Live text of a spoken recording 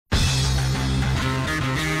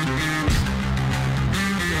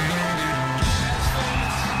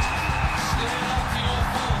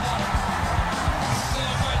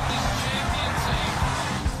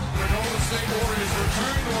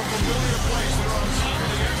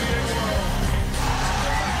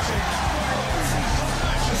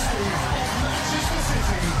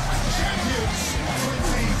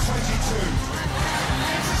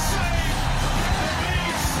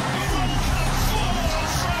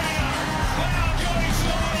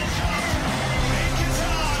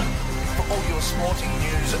your sporting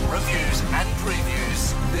news, reviews and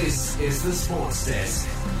previews. This is the Sports Desk.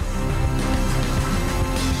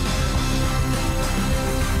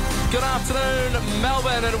 Good afternoon,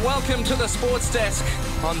 Melbourne, and welcome to the Sports Desk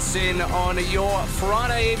on SYN on your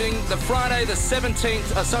Friday evening, the 7th,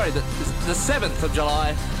 the 7th of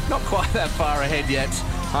July. Not quite that far ahead yet.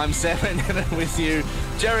 I'm Sam and with you,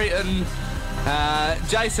 Jerry and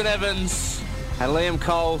Jason Evans and Liam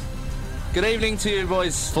Cole. Good evening to you,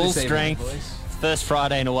 boys. Full strength. First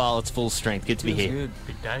Friday in a while, it's full strength. Good to be here. Good.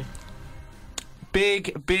 Big day.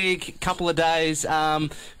 Big couple of days.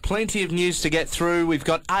 Plenty of news to get through. We've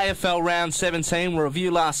got AFL round 17. We'll review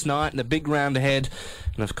last night and the big round ahead.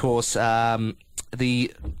 And of course,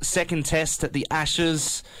 the second test at the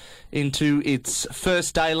Ashes into its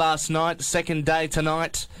first day last night, second day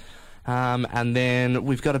tonight. And then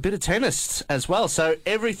we've got a bit of tennis as well. So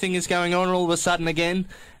everything is going on all of a sudden again.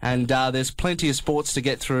 And there's plenty of sports to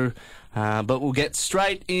get through. But we'll get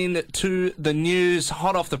straight into the news,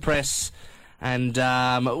 hot off the press. And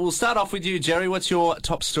we'll start off with you, Jerry. What's your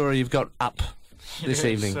top story you've got up this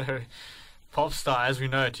evening? So, pop star, as we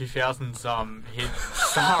know, 2000s hit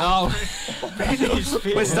star. Britney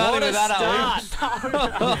Spears. We're starting with that,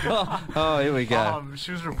 Oh, here we go.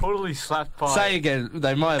 She was reportedly slapped by... Say again.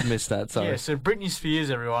 They might have missed that, sorry. Yeah, so Britney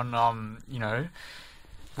Spears, everyone,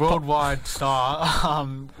 worldwide star,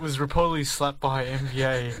 was reportedly slapped by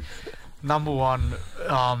NBA number one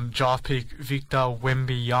draft pick Victor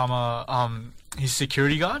Wembanyama, his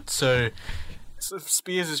security guard. So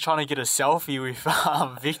Spears is trying to get a selfie with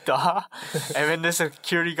Victor, and then the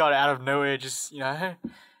security guard out of nowhere just, a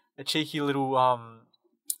cheeky little,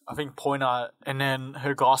 I think pointer, and then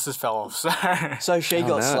her glasses fell off. So she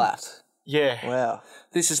got slapped. Yeah. Wow.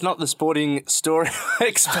 This is not the sporting story I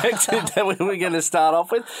expected that we were going to start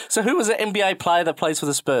off with. So who was the NBA player that plays for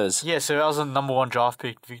the Spurs? Yeah, so that was the number one draft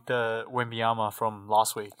pick, Victor Wembanyama, from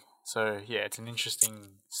last week. So, yeah, it's an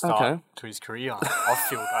interesting start to his career,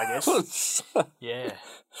 off-field, I guess. Yeah.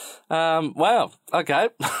 Wow. Okay.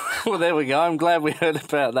 Well, there we go. I'm glad we heard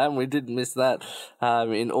about that and we didn't miss that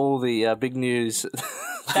in all the big news.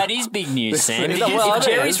 That is big news, Sam. Well, if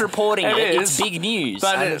Jerry's reporting it's big news.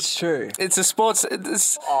 But it's true. It's a sports...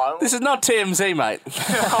 This is not TMZ, mate.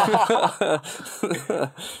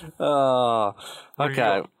 Oh,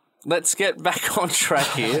 okay. Let's get back on track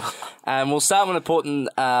here. We'll start with an important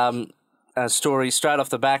story straight off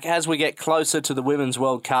the back. As we get closer to the Women's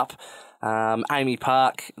World Cup, Amy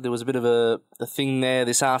Park, there was a bit of a thing there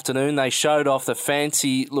this afternoon. They showed off the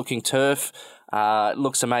fancy-looking turf. It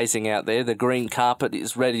looks amazing out there. The green carpet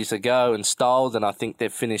is ready to go and styled, and I think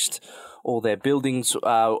they've finished all their building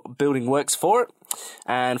works for it.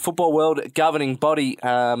 And Football World governing body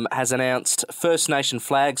has announced First Nation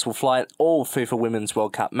flags will fly at all FIFA Women's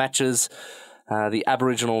World Cup matches. The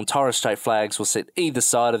Aboriginal and Torres Strait flags will sit either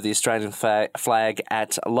side of the Australian flag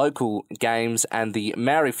at local games, and the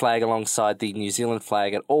Maori flag alongside the New Zealand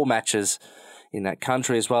flag at all matches in that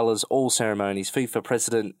country, as well as all ceremonies. FIFA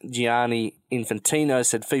President Gianni Infantino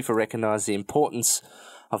said FIFA recognised the importance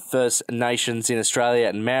of First Nations in Australia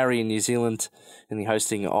and Maori in New Zealand in the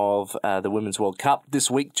hosting of the Women's World Cup this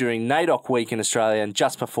week during NAIDOC week in Australia and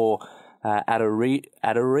just before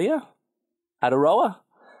Aotearoa,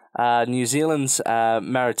 New Zealand's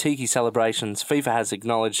Maritiki celebrations. FIFA has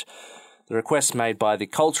acknowledged the request made by the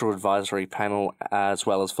Cultural Advisory Panel as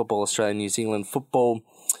well as Football Australia, New Zealand Football,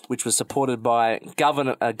 which was supported by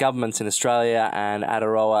governments in Australia and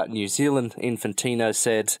Aotearoa, New Zealand. Infantino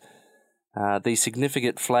said these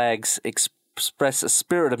significant flags express a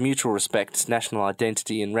spirit of mutual respect, national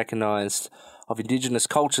identity, and recognised of Indigenous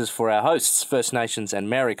cultures for our hosts. First Nations and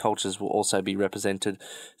Maori cultures will also be represented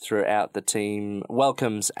throughout the team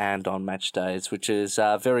welcomes and on match days, which is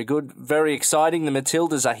very good, very exciting. The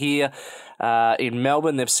Matildas are here in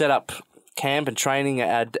Melbourne. They've set up camp and training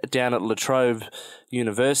down at La Trobe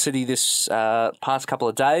University this past couple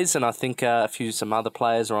of days, and I think some other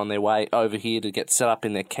players are on their way over here to get set up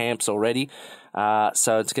in their camps already.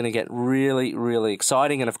 So it's going to get really, really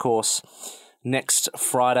exciting. And of course, next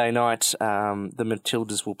Friday night, the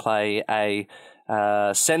Matildas will play a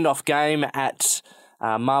send-off game at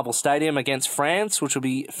Marvel Stadium against France, which will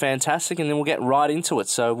be fantastic, and then we'll get right into it.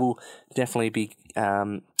 So we'll definitely be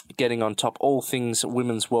getting on top all things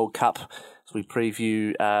Women's World Cup as we preview.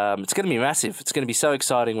 It's going to be massive. It's going to be so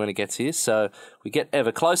exciting when it gets here. So we get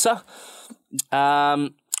ever closer.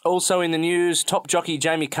 Also in the news, top jockey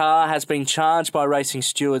Jamie Carr has been charged by racing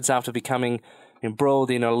stewards after becoming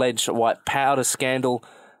embroiled in an alleged white powder scandal.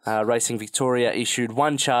 Racing Victoria issued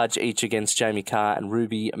one charge each against Jamie Carr and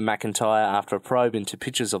Ruby McIntyre after a probe into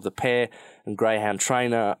pictures of the pair and greyhound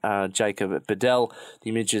trainer Jacob Bedell. The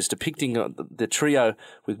images depicting the trio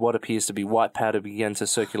with what appears to be white powder began to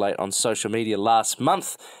circulate on social media last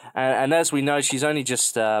month. And as we know, she's only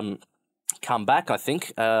just come back, I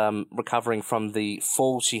think, recovering from the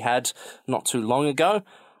fall she had not too long ago.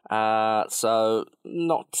 So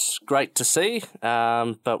not great to see,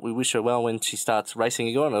 but we wish her well when she starts racing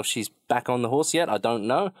again. Or if she's back on the horse yet, I don't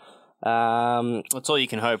know. That's all you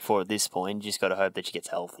can hope for at this point. You just got to hope that she gets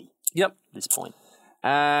healthy. Yep. At this point.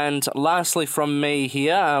 And lastly from me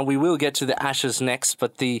here, we will get to the Ashes next,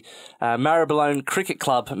 but the Maribyrnong Cricket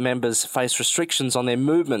Club members face restrictions on their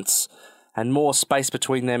movements and more space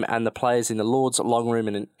between them and the players in the Lord's Long Room.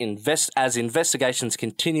 And as investigations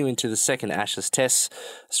continue into the second Ashes Test,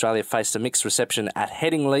 Australia faced a mixed reception at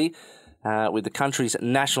Headingley, with the country's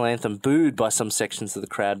national anthem booed by some sections of the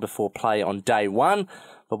crowd before play on day one.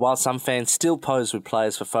 But while some fans still posed with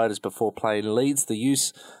players for photos before play in Leeds, the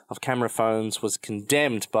use of camera phones was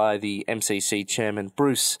condemned by the MCC chairman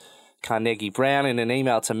Bruce Carnegie-Brown in an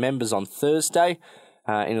email to members on Thursday.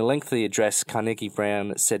 In a lengthy address,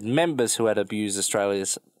 Carnegie-Brown said members who had abused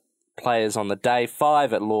Australia's players on the day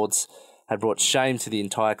 5 at Lord's had brought shame to the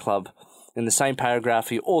entire club. In the same paragraph,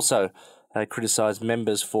 he also criticised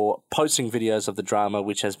members for posting videos of the drama,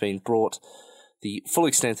 which has been brought the full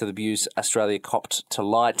extent of the abuse Australia copped to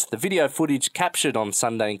light. The video footage captured on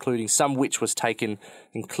Sunday, including some which was taken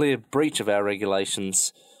in clear breach of our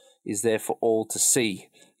regulations, is there for all to see.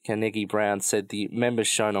 Carnegie-Brown said the members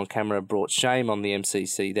shown on camera brought shame on the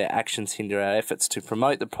MCC. Their actions hinder our efforts to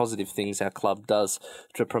promote the positive things our club does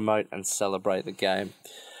to promote and celebrate the game.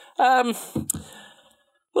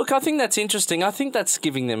 Look, I think that's interesting. I think that's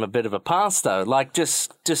giving them a bit of a pass, though. Like,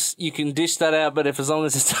 just you can dish that out, but if as long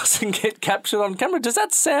as it doesn't get captured on camera, does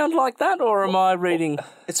that sound like that, or am I reading?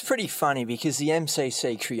 It's pretty funny because the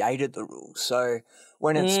MCC created the rule, so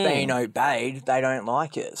when it's being obeyed, they don't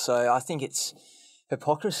like it. So I think it's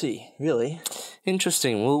hypocrisy, really.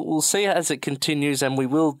 Interesting. We'll see as it continues, and we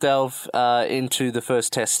will delve into the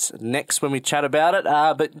first test next when we chat about it.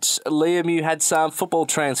 But Liam, you had some football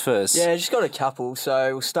transfers. Yeah, just got a couple.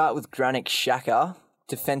 So we'll start with Granit Xhaka,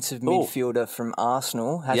 defensive midfielder from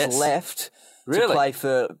Arsenal, has left to play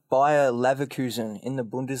for Bayer Leverkusen in the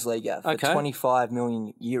Bundesliga for 25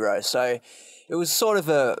 million euros. So it was sort of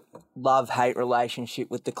a love-hate relationship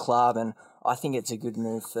with the club, and I think it's a good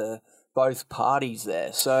move for both parties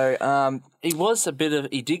there. So he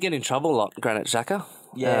did get in trouble a lot, Granit Xhaka.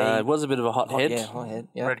 Yeah. It was a bit of a hot head. Yeah, hot head.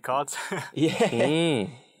 Yeah. Red cards. Yeah.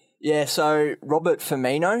 Yeah, so Robert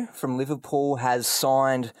Firmino from Liverpool has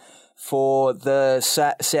signed for the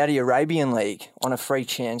Saudi Arabian League on a free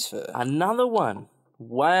transfer. Another one.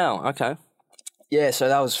 Wow, okay. Yeah, so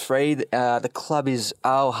that was free. The club is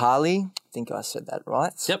Al Ahly. I think I said that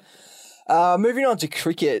right. Yep. Moving on to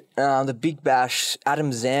cricket, the Big Bash,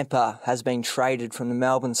 Adam Zampa has been traded from the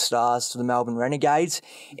Melbourne Stars to the Melbourne Renegades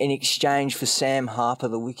in exchange for Sam Harper,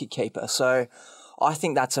 the wicketkeeper. So I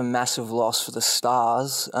think that's a massive loss for the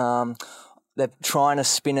Stars. They're trying to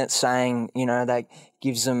spin it saying, that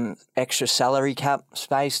gives them extra salary cap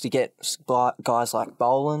space to get guys like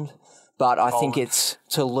Boland. But I think it's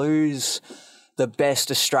to lose the best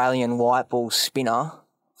Australian white ball spinner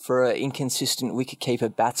for an inconsistent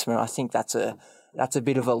wicketkeeper batsman. I think that's a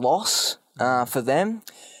bit of a loss for them.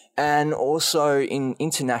 And also in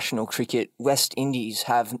international cricket, West Indies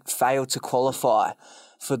have failed to qualify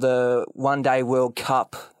for the One-Day World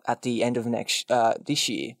Cup at the end of this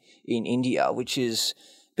year in India, which is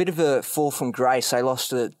a bit of a fall from grace. They lost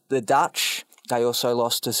to the Dutch. They also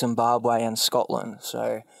lost to Zimbabwe and Scotland.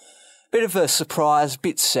 So bit of a surprise,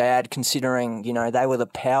 bit sad considering, they were the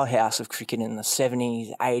powerhouse of cricket in the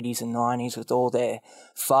 70s, 80s and 90s with all their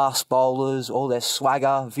fast bowlers, all their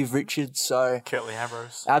swagger, Viv Richards. So Curtly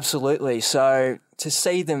Ambrose. Absolutely. So to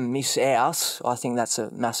see them miss out, I think that's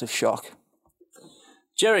a massive shock.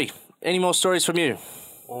 Jerry, any more stories from you?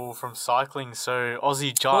 All from cycling. So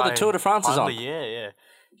Aussie Jai. The Tour de France is on. Yeah.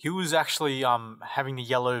 He was actually having the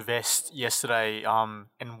yellow vest yesterday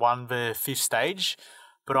and won the 5th stage.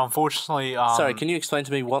 But unfortunately... Sorry, can you explain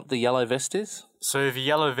to me what the yellow vest is? So the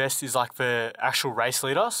yellow vest is like the actual race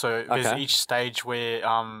leader. So there's each stage where...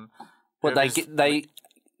 they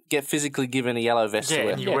get physically given a yellow vest to wear?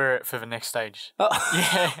 Yeah, and you wear it for the next stage. Oh.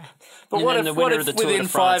 Yeah. But what if within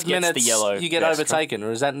 5 minutes you get overtaken?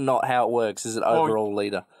 Or is that not how it works? Is it overall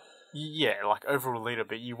leader? Yeah, like overall leader,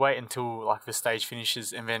 but you wait until like the stage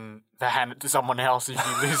finishes and then they hand it to someone else if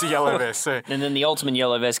you lose a yellow vest. So and then the ultimate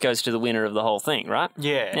yellow vest goes to the winner of the whole thing, right?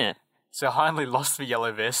 Yeah. So Hindley lost the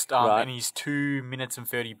yellow vest, Right. and he's 2 minutes and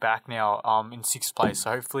 30 back now in 6th place.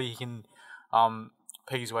 So hopefully he can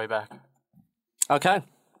peg his way back. Okay.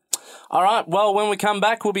 All right. Well, when we come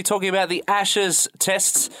back, we'll be talking about the Ashes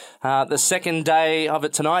tests, the second day of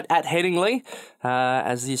it tonight at Headingley,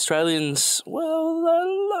 as the Australians,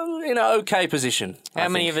 in an okay position. How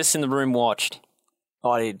many of us in the room watched?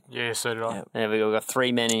 I did. Yeah, so did I. There we go. We've got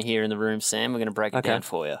 3 men in here in the room, Sam. We're going to break it down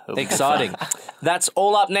for you. It'll be Exciting. That's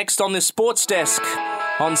all up next on this Sports Desk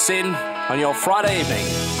on SYN on your Friday evening.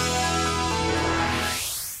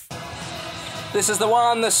 This is the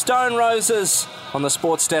one, the Stone Roses, on the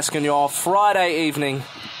Sports Desk on your Friday evening.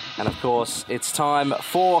 And of course, it's time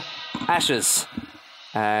for Ashes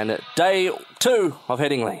and day 2 of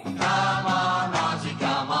Headingley.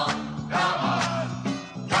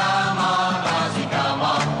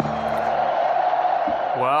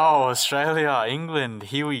 Wow, Australia, England,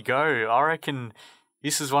 here we go. I reckon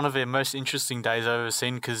this is one of the most interesting days I've ever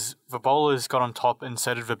seen because the bowlers got on top and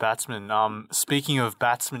so did the batsmen. Speaking of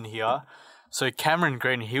batsmen here, so Cameron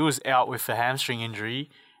Green, he was out with a hamstring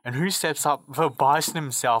injury. And who steps up? The Bison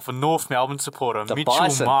himself, a North Melbourne supporter, Mitchell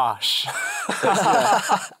Bison. Marsh.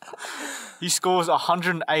 He scores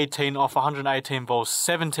 118 off 118 balls,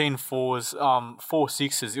 17 fours, 4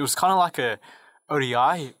 sixes. It was kind of like a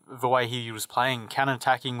ODI, the way he was playing,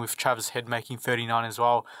 counter-attacking with Travis Head making 39 as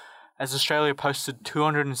well. As Australia posted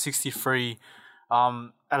 263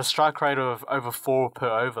 at a strike rate of over 4 per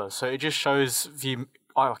over. So it just shows the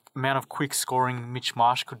amount of quick scoring Mitch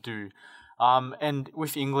Marsh could do. And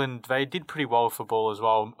with England, they did pretty well with the ball as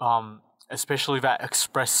well, especially that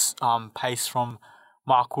express pace from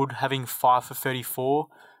Mark Wood having 5 for 34,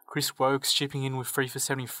 Chris Wokes chipping in with 3 for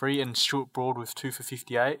 73, and Stuart Broad with 2 for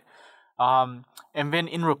 58. And then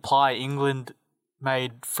in reply, England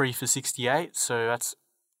made 3 for 68, so that's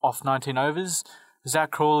off 19 overs. Zach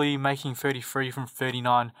Crawley making 33 from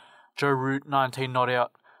 39, Joe Root 19 not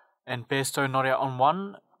out, and Bairstow not out on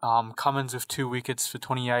 1. Cummins with 2 wickets for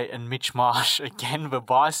 28, and Mitch Marsh, again, the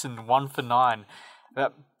Bison, 1 for 9.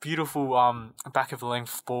 That beautiful back of the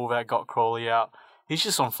length ball that got Crawley out. He's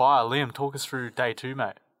just on fire. Liam, talk us through day 2,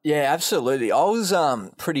 mate. Yeah, absolutely. I was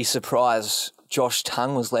pretty surprised Josh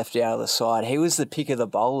Tongue was left out of the side. He was the pick of the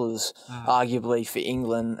bowlers, arguably, for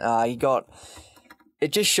England.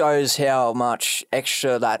 It just shows how much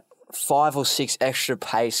extra that 5 or 6 extra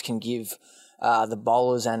pace can give the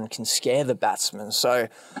bowlers and can scare the batsmen. So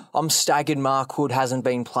I'm staggered Mark Wood hasn't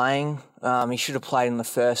been playing. He should have played in the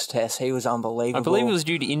first test. He was unbelievable. I believe it was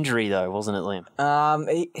due to injury, though, wasn't it, Liam?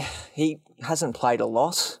 He hasn't played a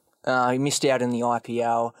lot. He missed out in the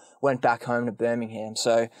IPL, went back home to Birmingham.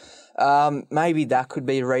 So maybe that could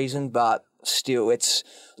be a reason, but still, it's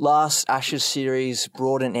last Ashes series,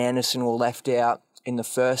 Broad and Anderson were left out in the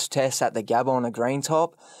first test at the Gabon, a green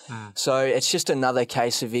top. So it's just another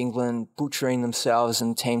case of England butchering themselves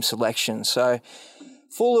in team selection. So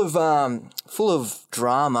full of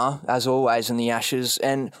drama, as always, in the Ashes,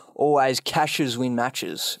 and always catches win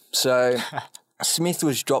matches. So Smith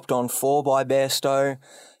was dropped on 4 by Bairstow.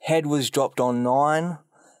 Head was dropped on 9,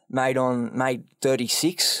 made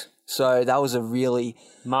 36. So that was a really...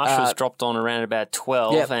 Marsh was dropped on around about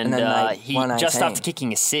 12, Yep, and then he 118. just after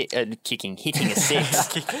hitting a 6.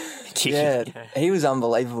 Yeah, he was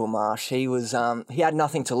unbelievable, Marsh. He was he had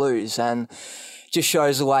nothing to lose, and just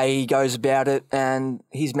shows the way he goes about it and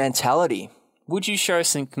his mentality. Would you show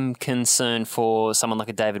some concern for someone like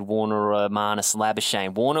a David Warner or a Marnus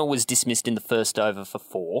Labuschagne? Warner was dismissed in the first over for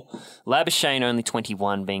 4. Labuschagne only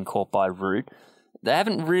 21, being caught by Root. They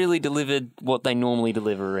haven't really delivered what they normally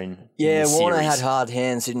deliver in Yeah, this Warner series. had hard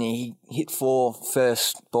hands, didn't he? He hit 4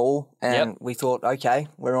 first ball, and we thought, okay,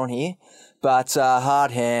 we're on here. But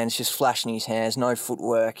hard hands, just flashing his hands, no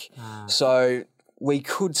footwork. So we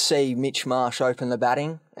could see Mitch Marsh open the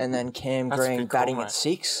batting, and then Cam That's a Green good call, batting mate. at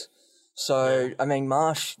 6. So, I mean,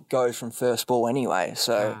 Marsh goes from first ball anyway,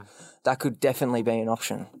 so that could definitely be an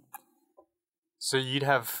option. So you'd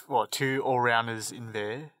have, 2 all-rounders in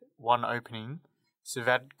there, 1 opening. So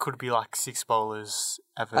that could be like 6 bowlers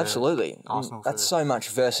at the Absolutely. Arsenal. That's so much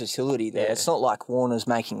versatility there. Yeah. It's not like Warner's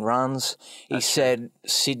making runs. He said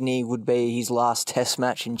Sydney would be his last test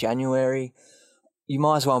match in January. You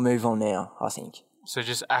might as well move on now, I think. So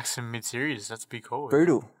just axe him mid-series. That's a big call.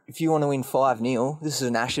 Brutal. If you want to win 5-0, this is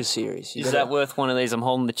an Ashes series. Is that worth one of these? I'm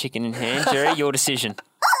holding the chicken in hand. Jerry, your decision.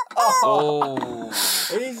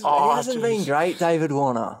 He hasn't been great, David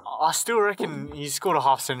Warner. I still reckon he scored a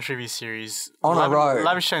half century this series. On a road.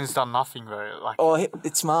 Labuschagne's done nothing though.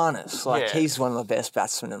 It's Marnus. Yeah. He's one of the best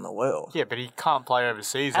batsmen in the world. Yeah, but he can't play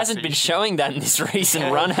overseas. That's Hasn't the been issue. showing that in this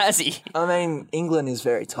recent run, has he? I mean, England is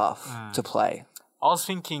very tough to play. I was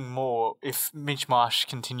thinking more if Mitch Marsh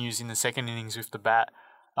continues in the second innings with the bat,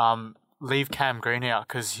 leave Cam Green out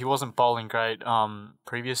because he wasn't bowling great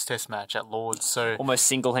previous Test match at Lords. So Almost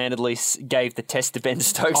single-handedly gave the test to Ben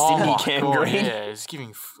Stokes, didn't he, Cam Green? Yeah, he's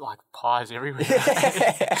giving like pies everywhere.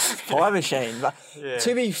 Pie machine. But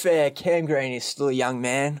to be fair, Cam Green is still a young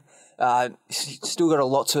man. Still got a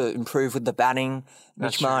lot to improve with the batting.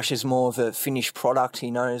 Mitch Marsh is more of a finished product.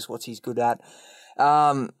 He knows what he's good at.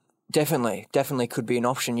 Definitely could be an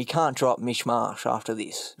option. You can't drop Mitch Marsh after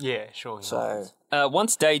this. Yeah, sure. So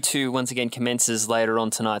Once day 2 once again commences later on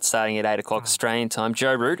tonight, starting at 8 o'clock Australian time,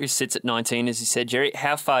 Joe Root, who sits at 19, as you said, Jerry,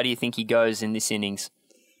 how far do you think he goes in this innings?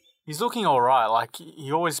 He's looking all right. Like,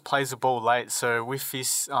 he always plays the ball late. So with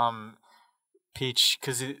this pitch,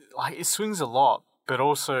 because it swings a lot, but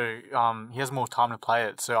also he has more time to play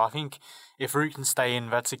it. So I think if Root can stay in,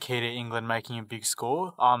 that's a key to England making a big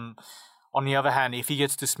score. On the other hand, if he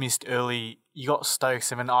gets dismissed early, you got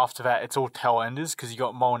Stokes, and then after that, it's all tail enders because you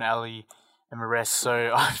got Mo and Ali and the rest.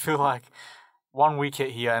 So I feel like 1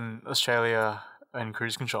 wicket here and Australia in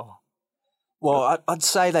cruise control. Well, I'd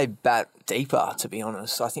say they bat deeper, to be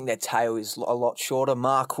honest. I think their tail is a lot shorter.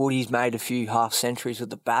 Mark Woody's made a few half centuries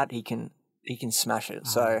with the bat. He can smash it.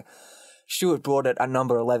 So Stuart Broad at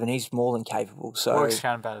number 11, he's more than capable. So Works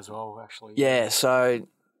count bat as well, actually. Yeah, so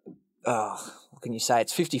what can you say?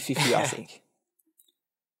 It's 50-50, I think.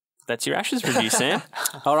 That's your Ashes review, Sam.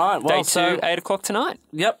 All right. Well, Day 2, 8 o'clock tonight.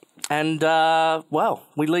 Yep. And,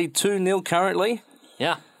 we lead 2-0 currently.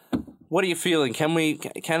 Yeah. What are you feeling? Can we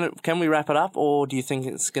wrap it up, or do you think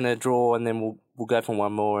it's going to draw and then we'll go for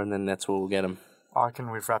one more and then that's where we'll get them? I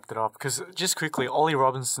reckon we've wrapped it up. Because just quickly, Ollie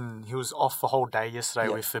Robinson, he was off the whole day yesterday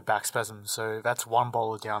with the back spasm. So that's one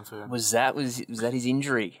bowler down for him. Was that his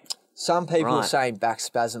injury? Some people are saying back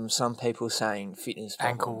spasm, some people are saying fitness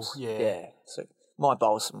Ankle, problems. yeah. So might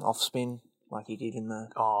bowl some off spin like he did in the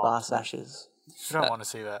last Ashes. You don't want to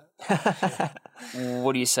see that.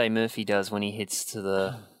 What do you say Murphy does when he hits to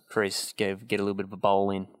the crease, get a little bit of a bowl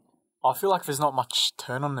in? I feel like there's not much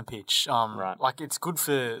turn on the pitch. Right. Like, it's good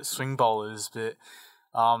for swing bowlers, but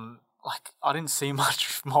I didn't see much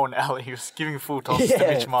with Mo and Ali. He was giving full toss to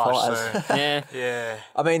Mitch Marsh. So, Yeah.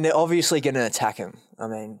 I mean, they're obviously going to attack him. I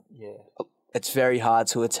mean, it's very hard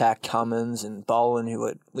to attack Cummins and Boland, who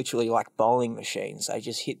are literally like bowling machines. They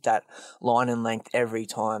just hit that line and length every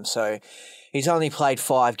time. So he's only played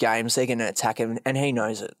 5 games. They're going to attack him, and he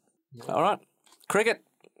knows it. All right. Cricket.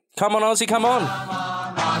 Come on, Aussie, come on.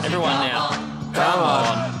 Everyone now. Come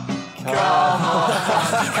on.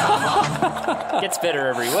 Gets better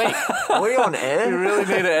every week. Are we on air? We really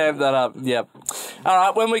need to amp that up. Yep. All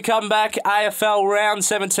right, when we come back, AFL round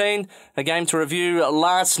 17, a game to review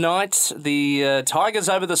last night. The Tigers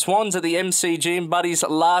over the Swans at the MCG in Buddy's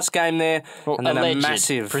last game there. Well, and then alleged, a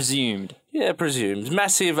massive... presumed. Yeah, presumed.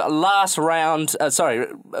 Massive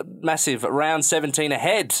massive round 17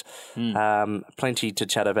 ahead. Plenty to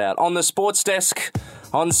chat about. On the Sports Desk,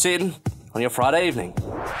 on SYN, on your Friday evening.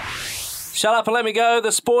 Shut up and let me go.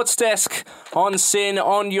 The Sports Desk on SYN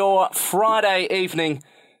on your Friday evening.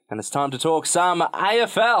 And it's time to talk some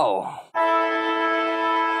AFL.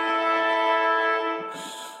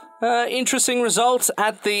 Interesting result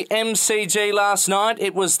at the MCG last night.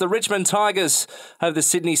 It was the Richmond Tigers over the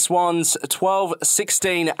Sydney Swans,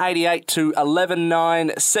 12-16, 88 to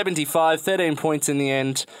 11-9, 75, 13 points in the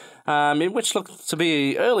end, in which looked to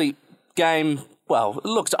be an early game. Well, it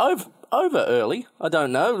looked over early. I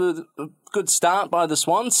don't know. A good start by the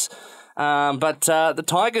Swans. But the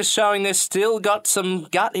Tigers showing they've still got some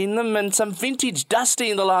gut in them and some vintage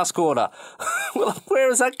Dusty in the last quarter. Well, where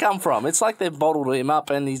has that come from? It's like they've bottled him up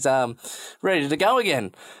and he's ready to go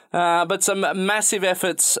again. But some massive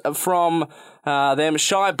efforts from them.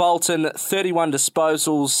 Shai Bolton, 31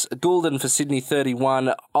 disposals. Goulden for Sydney,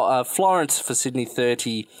 31. Florence for Sydney,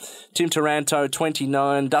 30. Tim Taranto,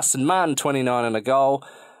 29. Dustin Martin, 29 and a goal.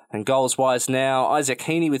 And goals-wise now, Isaac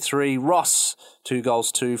Heaney with 3, Ross 2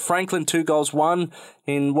 goals 2, Franklin 2 goals 1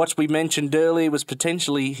 in what we mentioned earlier was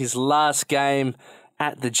potentially his last game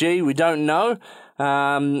at the G. We don't know.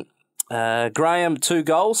 Graham 2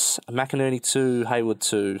 goals, McInerney 2, Hayward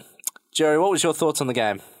 2. Jerry, what was your thoughts on the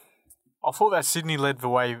game? I thought that Sydney led the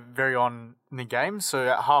way very on in the game. So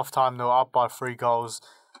at halftime they were up by 3 goals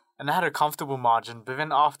and they had a comfortable margin. But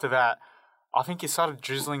then after that, I think it started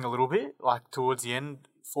drizzling a little bit, like towards the end,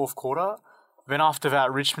 fourth quarter. Then after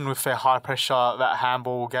that, Richmond with their high pressure, that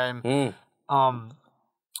handball game,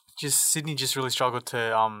 Sydney just really struggled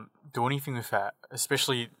to do anything with that,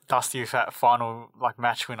 especially Dusty with that final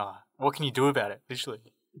match winner. What can you do about it, literally?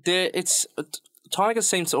 Tigers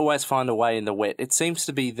seem to always find a way in the wet. It seems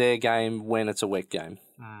to be their game when it's a wet game.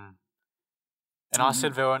 And I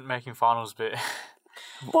said they weren't making finals, but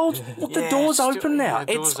Well, the door's open now.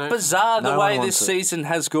 It's bizarre the way this season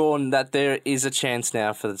has gone that there is a chance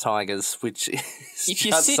now for the Tigers, which is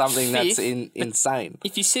just something that's insane.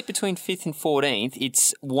 If you sit between 5th and 14th,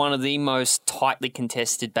 it's one of the most tightly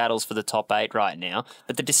contested battles for the top 8 right now.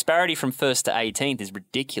 But the disparity from 1st to 18th is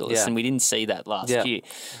ridiculous, and we didn't see that last year.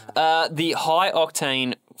 The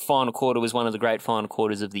high-octane final quarter was one of the great final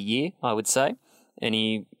quarters of the year, I would say.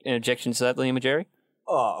 Any objections to that, Liam or Jerry?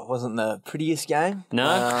 Oh, it wasn't the prettiest game. No,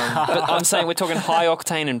 but I'm saying we're talking high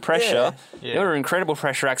octane and pressure. There were incredible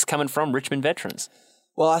pressure acts coming from Richmond veterans.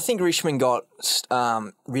 Well, I think Richmond got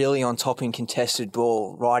really on top in contested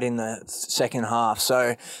ball right in the second half.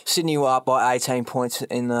 So Sydney were up by 18 points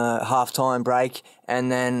in the halftime break,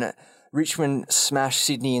 and then Richmond smashed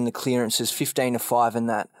Sydney in the clearances 15-5 in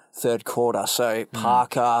that third quarter. So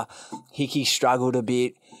Parker, Hickey struggled a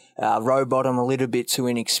bit. Rowbottom a little bit too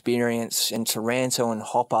inexperienced, and Taranto and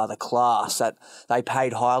Hopper, the class that they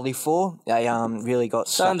paid highly for, they really got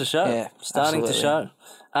starting to show. Yeah, starting to show.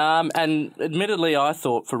 And admittedly, I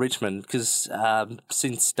thought for Richmond, because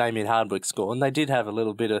since Damien Hardwick's gone, they did have a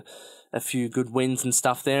little bit of a few good wins and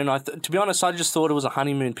stuff there. And to be honest, I just thought it was a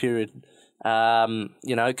honeymoon period.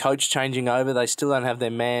 Coach changing over. They still don't have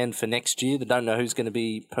their man for next year. They don't know who's going to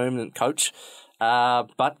be permanent coach.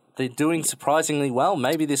 But they're doing surprisingly well.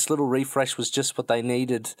 Maybe this little refresh was just what they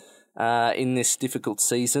needed in this difficult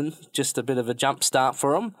season. Just a bit of a jump start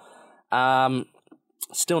for them.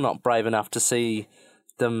 Still not brave enough to see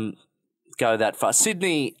them go that far.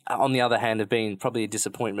 Sydney, on the other hand, have been probably a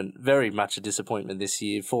disappointment, very much a disappointment this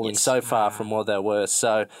year, falling so far from where they were.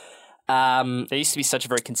 So they used to be such a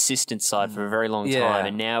very consistent side for a very long time,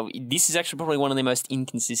 and now this is actually probably one of the most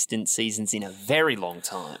inconsistent seasons in a very long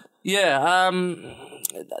time. Yeah,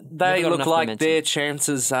 they look like their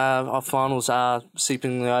chances of finals are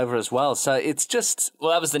seeping over as well. So it's just...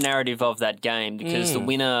 Well, that was the narrative of that game, because the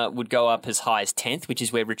winner would go up as high as 10th, which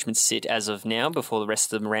is where Richmond sit as of now before the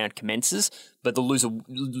rest of the round commences. But the loser,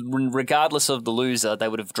 regardless of the loser, they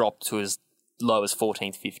would have dropped to as low as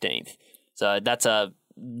 14th, 15th. So that's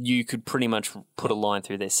you could pretty much put a line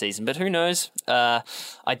through their season. But who knows? I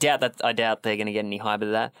doubt they're going to get any higher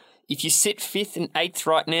than that. If you sit 5th and 8th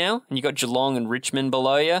right now, and you've got Geelong and Richmond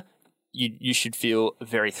below you, you should feel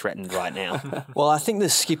very threatened right now. Well, I think the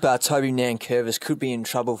skipper, Toby Nankervis, could be in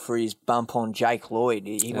trouble for his bump on Jake Lloyd.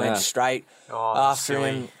 He went straight after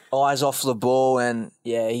him, eyes off the ball, and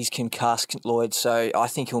he's concussed Lloyd, so I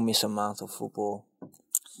think he'll miss a month of football.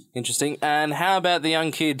 Interesting. And how about the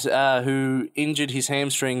young kid who injured his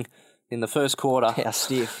hamstring in the first quarter? How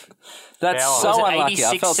stiff. That's so unlucky.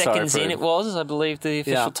 86 seconds in it was, I believe the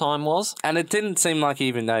official time was. And it didn't seem like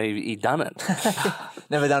even though he'd done it.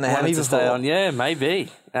 Never done a hammy before. Stay on. Yeah,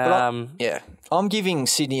 maybe. I'm giving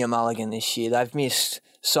Sydney a mulligan this year. They've missed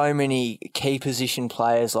so many key position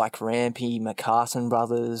players like Rampy, McCartan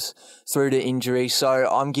brothers through to injury, so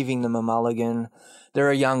I'm giving them a mulligan.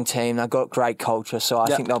 They're a young team. They've got great culture, so I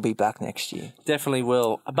think they'll be back next year. Definitely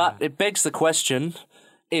will. But it begs the question...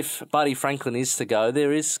 If Buddy Franklin is to go,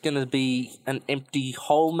 there is going to be an empty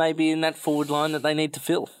hole maybe in that forward line that they need to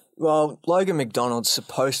fill. Well, Logan McDonald's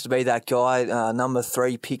supposed to be that guy, number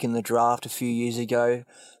 3 pick in the draft a few years ago.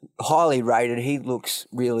 Highly rated. He looks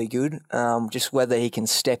really good. Just whether he can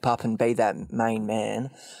step up and be that main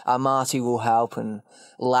man. Marty will help, and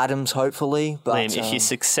Laddams hopefully. But Liam, if your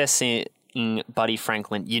success in Buddy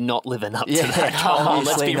Franklin, you're not living up to that. Come on,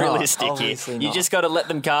 let's be realistic here. You just got to let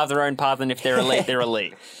them carve their own path, and if they're elite, they're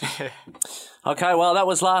elite. Okay, well, that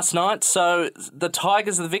was last night. So the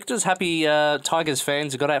Tigers are the victors. Happy Tigers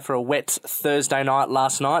fans who got out for a wet Thursday night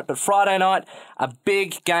last night. But Friday night, a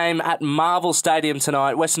big game at Marvel Stadium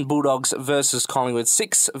tonight. Western Bulldogs versus Collingwood,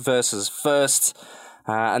 6 versus 1st.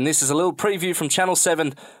 And this is a little preview from Channel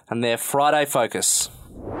 7 and their Friday focus.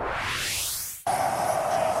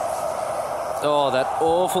 Oh, that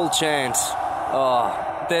awful chant.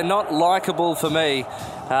 Oh, they're not likeable for me.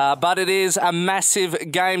 But it is a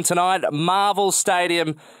massive game tonight. Marvel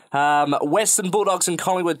Stadium. Western Bulldogs and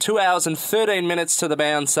Collingwood, 2 hours and 13 minutes to the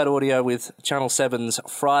bounce. That audio with Channel 7's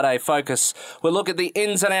Friday Focus. We'll look at the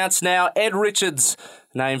ins and outs now. Ed Richards,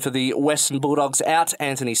 named for the Western Bulldogs, out.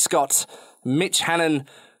 Anthony Scott, Mitch Hannon.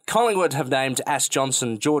 Collingwood have named Ash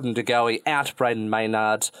Johnson, Jordan De Goey, out. Braden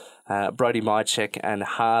Maynard, Brody Mychek and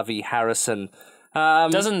Harvey Harrison.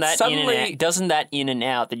 Doesn't that in and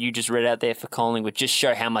out that you just read out there for Collingwood just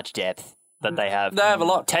show how much depth that they have? They have a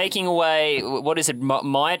lot. Taking away, what is it,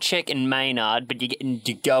 Mychek and Maynard, but you're getting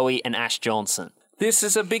De Goey and Ash Johnson. This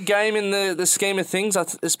is a big game in the scheme of things,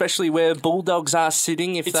 especially where Bulldogs are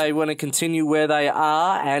sitting if they want to continue where they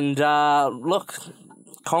are. And look,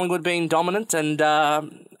 Collingwood being dominant, and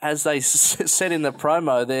as they said in the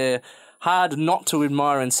promo, they're hard not to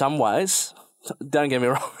admire in some ways. Don't get me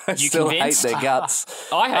wrong, I still convinced? hate their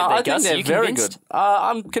guts. I hate their I guts. think You they're very convinced? good.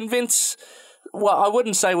 I'm convinced. Well, I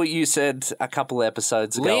wouldn't say what you said a couple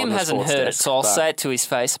episodes ago. Liam on the hasn't Sports heard it, Desk, so I'll but- say it to his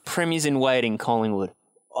face. Premiers in waiting, Collingwood.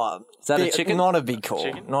 Is that a chicken? Not a big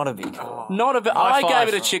call. Not a big call. Not a bit. High I five.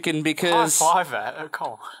 gave it a chicken High because five that. Come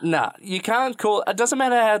on. nah, you can't call. It doesn't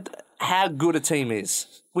matter how good a team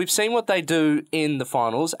is. We've seen what they do in the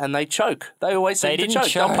finals, and they choke. They always seem They to didn't choke.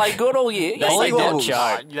 choke. They'll play good all year. Yes, They they did did.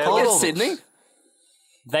 choke. Against Sydney.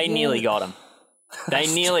 They nearly got him. They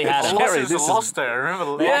nearly had him. Jerry, Losses this are is- lost there. Remember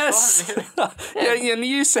the last Yes. one? Yeah, and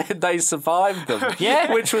you said they survived them.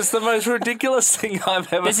 Yeah. Which was the most ridiculous thing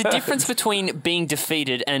I've ever There's a heard. difference between being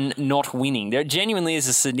defeated and not winning. There genuinely is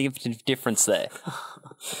a significant difference there.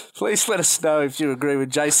 Please let us know if you agree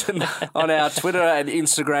with Jason on our Twitter and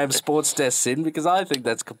Instagram Sportsdesk, Sin, because I think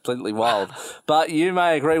that's completely wild. But you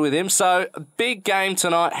may agree with him. So, big game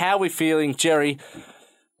tonight. How are we feeling? Jerry,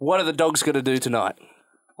 what are the Dogs going to do tonight?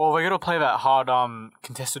 Well, we're going to play that hard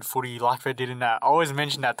contested footy like they did in that. I always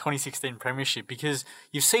mention that 2016 Premiership because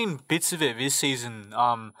you've seen bits of it this season,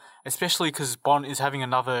 especially because Bont is having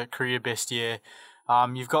another career best year.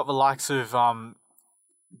 You've got the likes of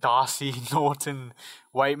Darcy, Norton,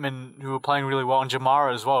 Waitman, who are playing really well, and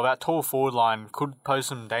Jamara as well. That tall forward line could pose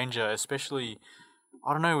some danger, especially,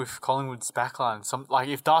 I don't know, with Collingwood's backline.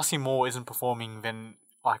 If Darcy Moore isn't performing, then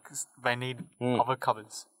they need other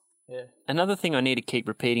covers. Yeah. Another thing I need to keep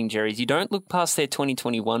repeating, Jerry, is you don't look past their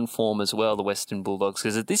 2021 form as well, the Western Bulldogs,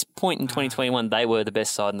 because at this point in 2021, they were the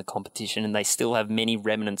best side in the competition, and they still have many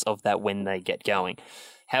remnants of that when they get going.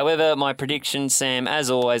 However, my prediction, Sam, as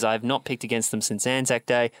always, I have not picked against them since Anzac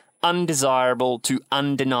Day. Undesirable to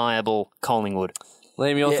undeniable Collingwood.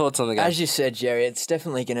 Liam, your thoughts on the game? As you said, Jerry, it's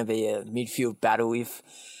definitely going to be a midfield battle. If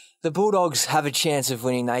the Bulldogs have a chance of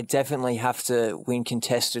winning, they definitely have to win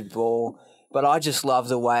contested ball. But I just love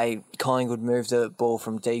the way Collingwood move the ball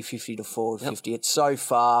from D50 to forward 50. It's so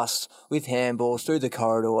fast with handballs through the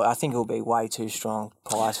corridor. I think it'll be way too strong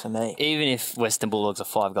Pies for me. Even if Western Bulldogs are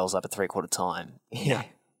 5 goals up at three-quarter time. Yeah.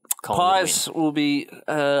 Collingwood Pies will be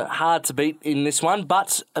hard to beat in this one,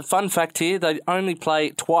 but a fun fact here, they only play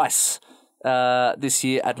twice this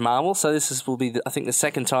year at Marvel, so will be, I think, the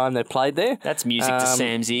second time they played there. That's music to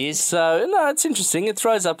Sam's ears. So, no, it's interesting. It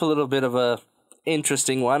throws up a little bit of a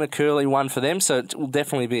interesting one, a curly one for them, so it will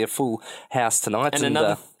definitely be a full house tonight. And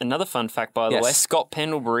another fun fact, by the yes. way, Scott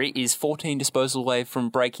Pendlebury is 14 disposals away from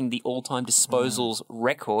breaking the all-time disposals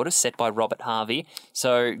record set by Robert Harvey.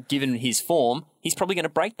 So, given his form, he's probably going to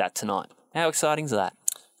break that tonight. How exciting is that?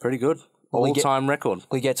 Pretty good. Will we get- All-time record.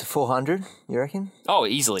 We get to 400, you reckon? Oh,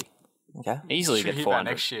 easily. Okay. Easily Should get hit that 400.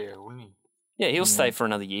 next year, wouldn't he? Yeah, he'll stay for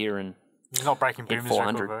another year and He's not breaking Hit Boomer's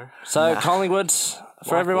 400. record, though. So, Collingwood,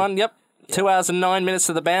 for everyone, yep. 2 hours and 9 minutes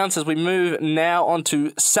to the bounce as we move now on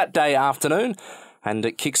to Saturday afternoon. And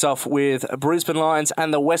it kicks off with Brisbane Lions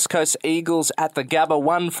and the West Coast Eagles at the Gabba,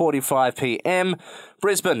 1:45pm.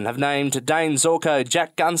 Brisbane have named Dane Zorko,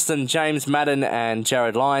 Jack Gunston, James Madden and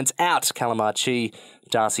Jared Lyons out. Calamar Chi,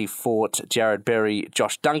 Darcy Fort, Jared Berry,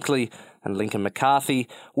 Josh Dunkley and Lincoln McCarthy.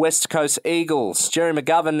 West Coast Eagles, Jerry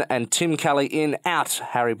McGovern and Tim Kelly in, out.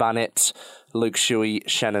 Harry Barnett, Luke Shuey,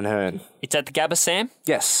 Shannon Hearn. it's at the Gabba, Sam.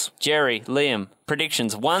 Yes. Jerry, Liam,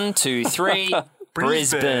 predictions 1, 2, 3.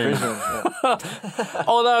 Brisbane.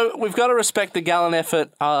 Although we've got to respect the gallant effort,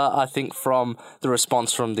 I think, from the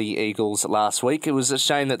response from the Eagles last week. It was a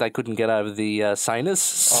shame that they couldn't get over the Sainers.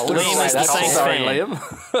 Liam is the Saints Sorry, fan.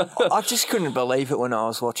 Liam. I just couldn't believe it when I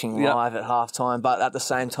was watching Yeah. live at halftime, but at the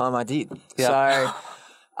same time I did. Yeah.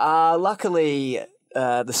 So, luckily,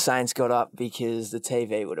 the Saints got up because the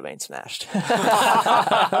TV would have been smashed.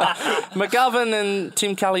 McGovern and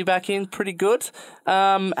Tim Kelly back in, pretty good.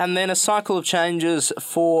 And then a cycle of changes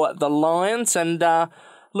for the Lions. And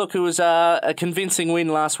look, it was a convincing win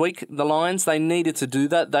last week. The Lions, they needed to do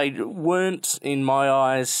that. They weren't, in my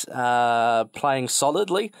eyes, playing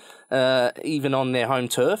solidly, even on their home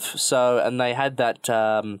turf. So, and they had that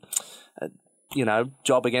job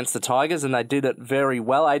against the Tigers, and they did it very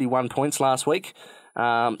well, 81 points last week.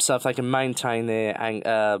 So if they can maintain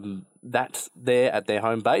that there at their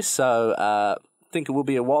home base, so I think it will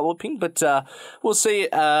be a walloping, but we'll see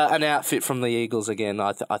an outfit from the Eagles again.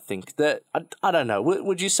 I think that I don't know.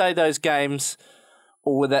 Would you say those games,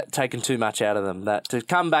 or would that taken too much out of them? That to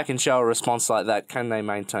come back and show a response like that, can they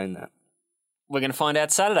maintain that? We're going to find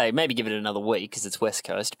out Saturday. Maybe give it another week because it's West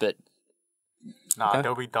Coast, but Nah,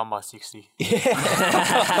 they'll be done by 60.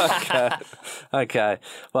 Okay.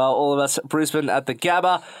 Well, all of us at Brisbane at the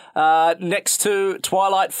Gabba. Next to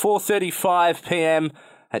Twilight, 4:35pm.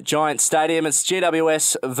 at Giant Stadium. It's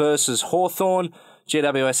GWS versus Hawthorn.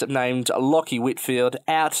 GWS have named Lockie Whitfield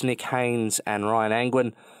out, Nick Haynes and Ryan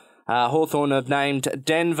Angwin. Hawthorn have named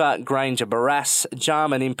Denver, Granger Barras,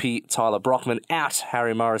 Jarman Impey, Tyler Brockman out,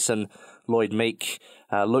 Harry Morrison, Lloyd Meek,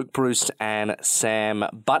 Luke Bruce and Sam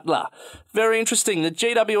Butler. Very interesting. The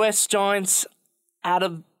GWS Giants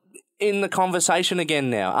in the conversation again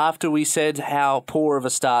now, after we said how poor of a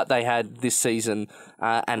start they had this season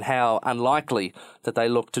and how unlikely that they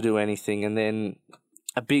look to do anything, and then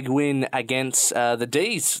a big win against the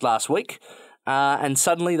D's last week. And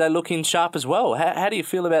suddenly they look in sharp as well. How do you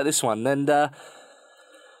feel about this one? And the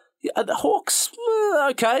Hawks,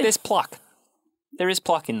 okay. There's pluck. There is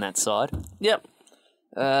pluck in that side. Yep.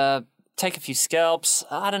 Take a few scalps.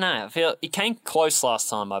 I don't know. I feel it came close last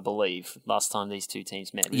time, I believe. Last time these two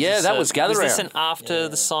teams met. That was gather Was this round. an after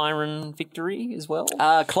the Siren victory as well?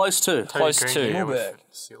 Close to. Close to. Yeah, with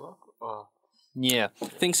Silla. Yeah. I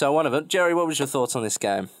think so, one of it. Jerry, what was your thoughts on this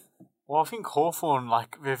game? Well, I think Hawthorn,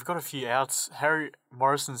 they've got a few outs. Harry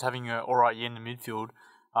Morrison's having an alright year in the midfield,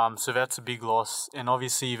 so that's a big loss. And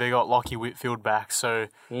obviously they got Lockie Whitfield back, so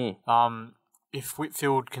if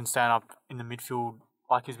Whitfield can stand up in the midfield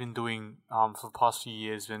like he's been doing for the past few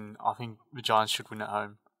years, then I think the Giants should win at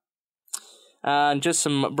home. And just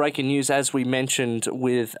some breaking news, as we mentioned,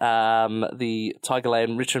 with the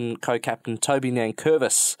Tigerland Richmond co-captain Toby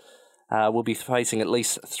Nankervis. Will be facing at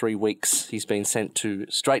least 3 weeks. He's been sent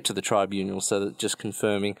straight to the tribunal, so that just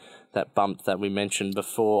confirming that bump that we mentioned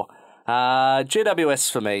before.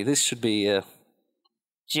 GWS for me. This should be a...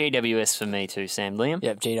 GWS for me too, Sam. Liam?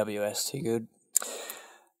 Yep, GWS, too good.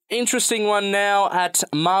 Interesting one now at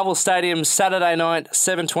Marvel Stadium, Saturday night,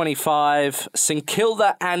 7:25, St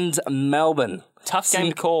Kilda and Melbourne. Tough game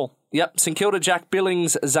to call. Yep, St Kilda, Jack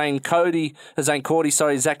Billings, Zane Cordy,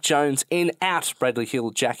 Zach Jones, in, out, Bradley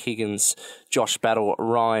Hill, Jack Higgins, Josh Battle,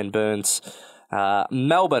 Ryan Burns.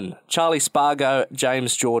 Melbourne, Charlie Spargo,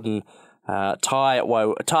 James Jordan, Taj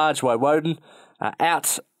Woden,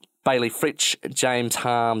 out, Bailey Fritsch, James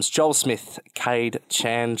Harms, Joel Smith, Cade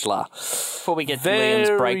Chandler. Before we get to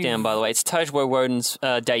Liam's breakdown, by the way, it's Taj Woden's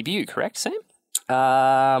debut, correct, Sam?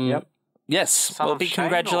 Yep. Yes. Son Well, of big Shane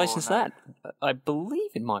congratulations to or that. I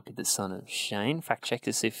believe it might be the son of Shane. Fact check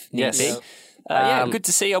us if need Yes. be. Good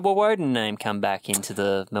to see a Woden name come back into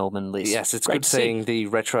the Melbourne list. Yes, it's Great good to see. seeing the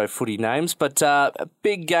retro footy names, but a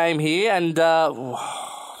big game here, and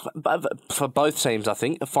for both teams, I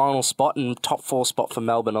think, a final spot and top 4 spot for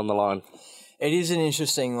Melbourne on the line. It is an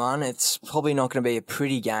interesting one. It's probably not going to be a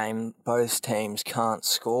pretty game. Both teams can't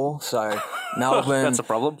score. So Melbourne, That's a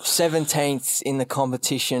problem. 17th in the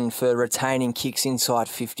competition for retaining kicks inside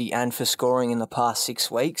 50 and for scoring in the past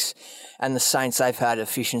 6 weeks. And the Saints, they've had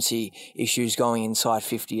efficiency issues going inside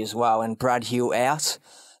 50 as well. And Brad Hill out.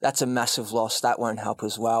 That's a massive loss. That won't help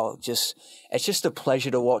as well. It's just a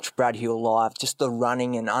pleasure to watch Brad Hill live. Just the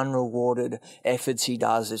running and unrewarded efforts he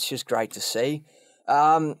does. It's just great to see.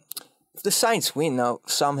 If the Saints win, they'll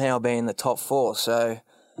somehow be in the top 4. So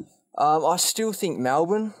I still think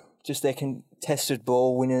Melbourne, just their contested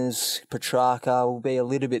ball winners, Petrarca, will be a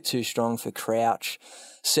little bit too strong for Crouch.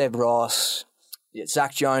 Seb Ross,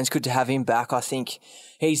 Zach Jones, good to have him back. I think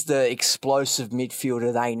he's the explosive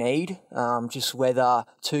midfielder they need. Just whether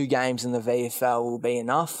 2 games in the VFL will be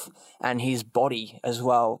enough, and his body as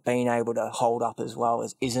well, being able to hold up as well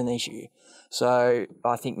is an issue. So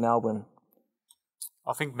I think Melbourne.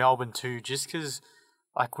 I think Melbourne too, just because,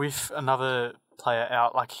 with another player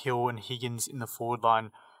out like Hill and Higgins in the forward line,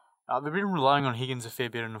 they've been relying on Higgins a fair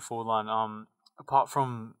bit in the forward line. Apart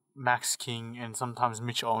from Max King and sometimes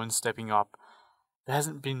Mitch Owens stepping up, there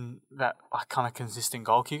hasn't been that kind of consistent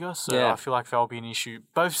goal kicker. So Yeah. I feel like that'll be an issue.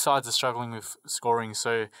 Both sides are struggling with scoring.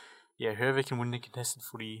 So yeah, whoever can win the contested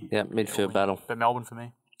footy. Yeah, they'll midfield win. battle. But Melbourne for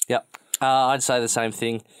me. Yep. I'd say the same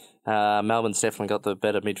thing. Melbourne's definitely got the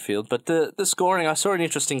better midfield. But the scoring, I saw an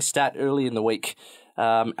interesting stat early in the week,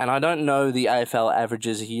 and I don't know the AFL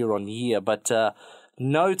averages year on year, but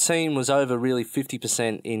no team was over really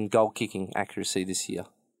 50% in goal kicking accuracy this year,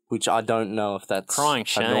 which I don't know if that's Crying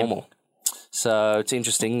shame. normal. So it's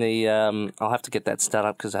interesting. I'll have to get that stat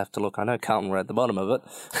up because I have to look. I know Carlton were at the bottom of it.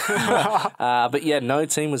 But yeah, no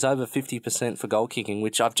team was over 50% for goal kicking,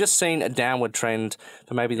 which I've just seen a downward trend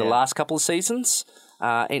for maybe the last couple of seasons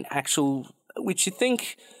in actual, which you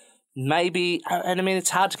think maybe, and I mean, it's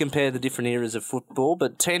hard to compare the different eras of football,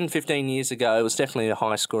 but 10, 15 years ago, it was definitely a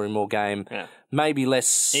high-scoring more game. Yeah. Maybe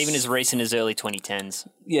less... Even as recent as early 2010s.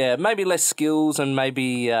 Yeah, maybe less skills and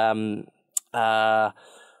maybe...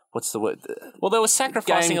 what's the word? Well, they were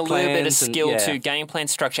sacrificing Game a little bit of plans and- skill yeah. to game plan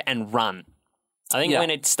structure and run. I think Yeah. when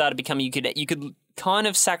it started becoming, you could kind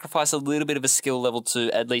of sacrifice a little bit of a skill level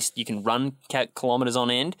to at least you can run kilometres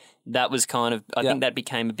on end. That was kind of, I think that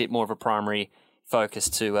became a bit more of a primary focus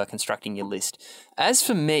to constructing your list. As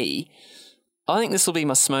for me, I think this will be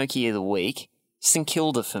my smoky of the week. St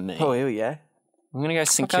Kilda for me. Oh, here we go. I'm going to go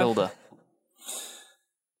St Kilda.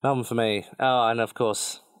 Melbourne for me. Oh, and of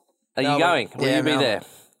course, are you Melbourne. going? Will you be Melbourne. there?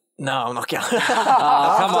 No, I'm not going.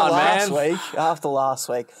 Oh, come on, man. After last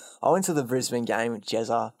week, I went to the Brisbane game with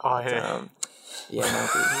Jezza. Oh, yeah.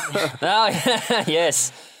 Oh,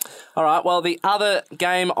 yes. All right, well, the other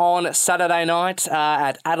game on Saturday night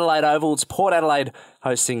at Adelaide Oval, it's Port Adelaide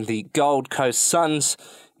hosting the Gold Coast Suns.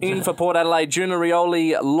 In for Port Adelaide, Junior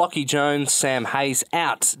Rioli, Lockie Jones, Sam Hayes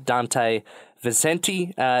out, Dante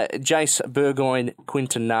Vicente, Jace Burgoyne,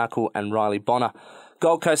 Quinton Narkle and Riley Bonner.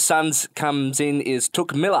 Gold Coast Suns comes in is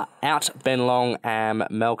Took Miller out, Ben Long and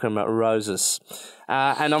Malcolm Roses.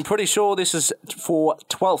 And I'm pretty sure this is for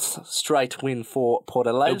 12th straight win for Port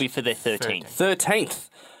Adelaide. It'll be for their 13th. 13th.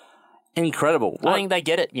 Incredible. I think they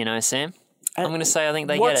get it, Sam. I'm going to say I think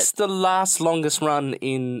they get it. What's the last longest run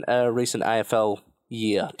in a recent AFL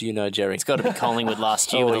year? Do you know, Jerry? It's got to be Collingwood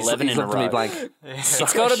last year with 11 in a row. Me blank.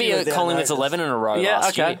 It's got to be Collingwood's 11 in a row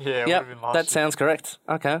last year. Yeah, it Yep, would've been last that year. sounds correct.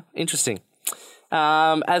 Okay, interesting.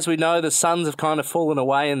 As we know, the Suns have kind of fallen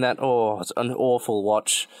away in that. Oh, it's an awful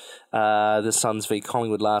watch. The Suns v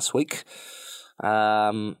Collingwood last week.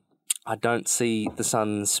 I don't see the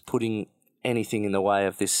Suns putting anything in the way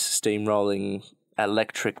of this steamrolling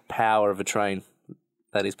electric power of a train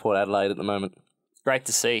that is Port Adelaide at the moment. Great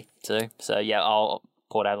to see, too. So, I'll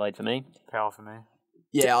Port Adelaide for me. Power for me.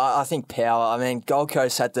 Yeah, I think power. I mean, Gold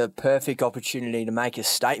Coast had the perfect opportunity to make a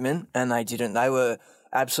statement, and they didn't. They were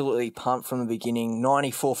absolutely pumped from the beginning.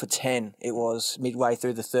 94 for 10 it was midway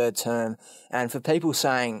through the third term. And for people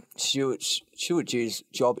saying Stuart Dew's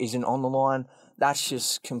job isn't on the line, that's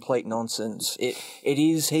just complete nonsense. It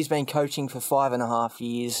is. He's been coaching for 5.5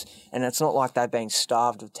 years, and it's not like they've been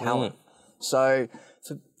starved of talent. So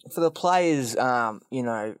for the players,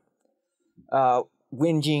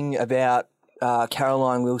 whinging about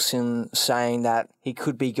Caroline Wilson saying that he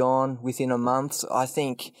could be gone within a month, I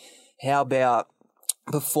think, how about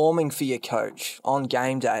performing for your coach on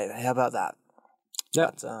game day? How about that?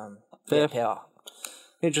 Yep. But, Fair. power.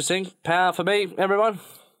 Interesting. Power for me, everyone.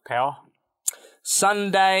 Power.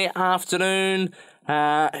 Sunday afternoon.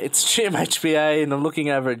 It's GMHBA, and I'm looking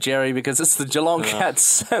over at Jerry because it's the Geelong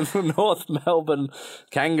Cats and the North Melbourne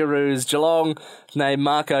Kangaroos. Geelong named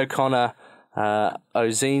Mark O'Connor,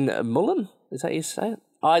 Ozine Mullen, is that how you say it?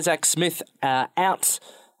 Isaac Smith out,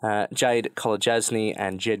 Jade Kolajasny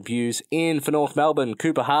and Jed Buse. In for North Melbourne,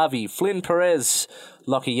 Cooper Harvey, Flynn Perez,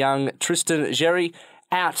 Lockie Young, Tristan Gerry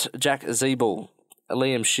out, Jack Zeeble,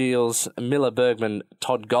 Liam Shields, Miller Bergman,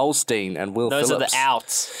 Todd Goldstein, and Will Phillips. Those are the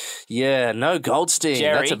outs. Yeah, no Goldstein.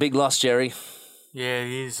 Jerry. That's a big loss, Jerry. Yeah, it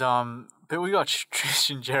is. But we got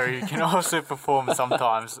Tristan Gerry, who can also perform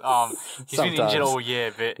sometimes. He's been injured all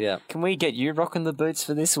year, but Yeah. Can we get you rocking the boots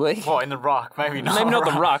for this week? what, in the ruck? Maybe not. Maybe not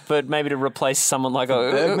the ruck, but maybe to replace someone like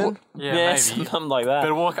Bergman? Yeah, maybe. something like that.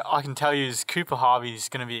 But what I can tell you is Cooper Harvey is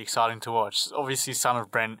going to be exciting to watch. Obviously, son of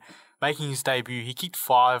Brent, making his debut. He kicked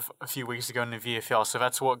 5 a few weeks ago in the VFL, so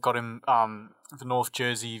that's what got him the North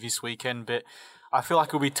Jersey this weekend. But I feel like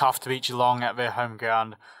it'll be tough to beat Geelong at their home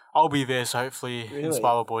ground. I'll be there, so hopefully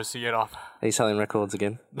inspire the boys to get up. Are you selling records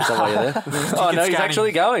again? Is that why you're there? Oh, no, he's scanning.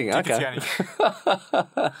 actually going. Ticket Okay.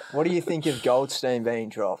 scanning. What do you think of Goldstein being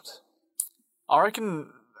dropped? I reckon,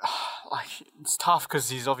 it's tough because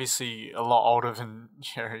he's obviously a lot older than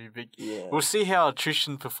Jerry. But we'll see how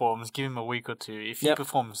Tristan performs. Give him a week or two. If he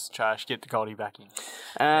performs trash, get the Goldie back in.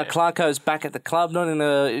 Clarko's back at the club, not in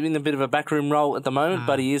a bit of a backroom role at the moment,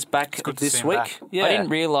 but he is back good to see this him week. back. Yeah. I didn't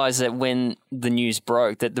realise that when the news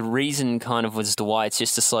broke that the reason kind of as to why it's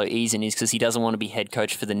just a slow ease in is because he doesn't want to be head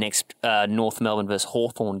coach for the next North Melbourne versus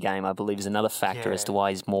Hawthorn game, I believe is another factor as to why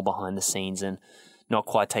he's more behind the scenes and not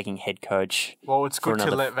quite taking head coach. Well, it's good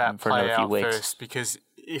to let that play few out weeks. first because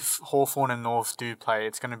if Hawthorn and North do play,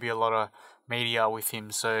 it's going to be a lot of media with him.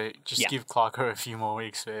 So just give Clarko a few more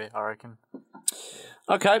weeks there, I reckon.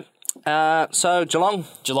 Okay. So, Geelong.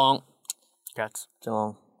 Geelong. Cats.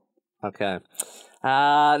 Geelong. Okay.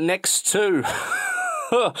 Next two.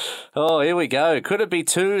 Oh, here we go. Could it be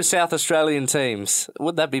 2 South Australian teams?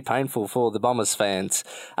 Would that be painful for the Bombers fans?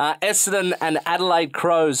 Essendon and Adelaide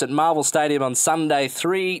Crows at Marvel Stadium on Sunday,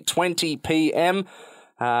 3:20 p.m.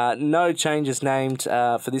 No changes named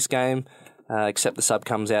for this game, except the sub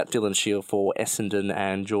comes out. Dylan Shield for Essendon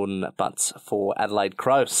and Jordan Butts for Adelaide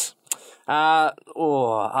Crows.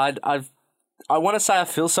 I want to say I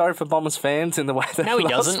feel sorry for Bombers fans in the way that No, he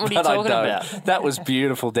lost, doesn't. What are you but I talking don't. about? That was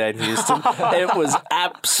beautiful, Dan Houston. It was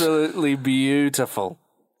absolutely beautiful.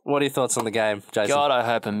 What are your thoughts on the game, Jason? God, I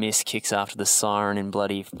hope a miss kicks after the siren in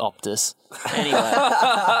bloody Optus. Anyway.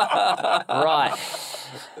 Right.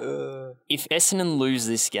 If Essendon lose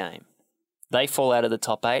this game, they fall out of the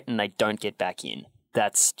top 8 and they don't get back in.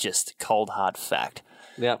 That's just cold, hard fact.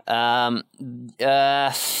 Yeah.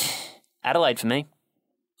 Adelaide for me.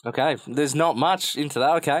 Okay. There's not much into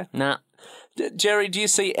that. Okay. Nah. Jerry, do you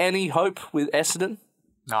see any hope with Essendon?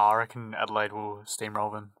 No, I reckon Adelaide will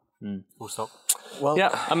steamroll them. Full stop. Well, Yeah.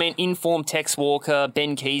 I mean, informed Tex Walker,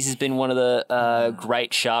 Ben Keys has been one of the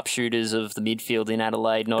great sharpshooters of the midfield in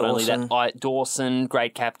Adelaide. Not only that, Dawson,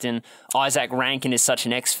 great captain. Isaac Rankin is such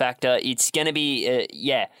an X factor. It's going to be,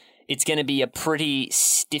 it's going to be a pretty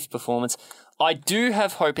stiff performance. I do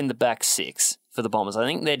have hope in the back six for the Bombers. I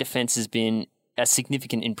think their defence has been a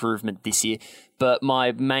significant improvement this year, but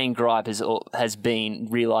my main gripe has been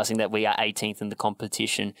realising that we are 18th in the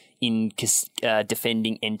competition in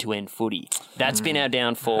defending end-to-end footy. That's been our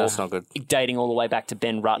downfall. That's not good. Dating all the way back to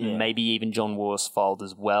Ben Rutten, maybe even John Worsfold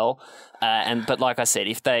as well. But like I said,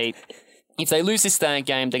 if they lose this game,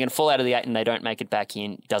 they're going to fall out of the 8 and they don't make it back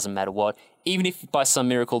in. Doesn't matter what. Even if by some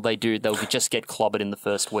miracle they do, they'll just get clobbered in the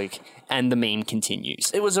first week, and the meme continues.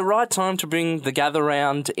 It was the right time to bring the gather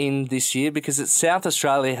round in this year because South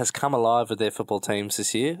Australia has come alive with their football teams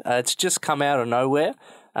this year. It's just come out of nowhere.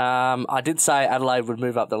 I did say Adelaide would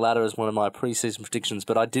move up the ladder as one of my pre-season predictions,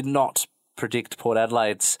 but I did not predict Port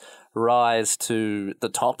Adelaide's rise to the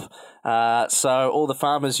top. So all the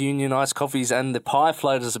Farmers Union iced coffees and the pie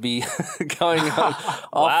floaters will be going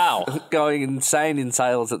going insane in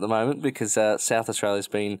sales at the moment because South Australia's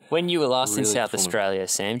been. When you were last in really South performing. Australia,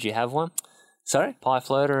 Sam, do you have one? Sorry? Pie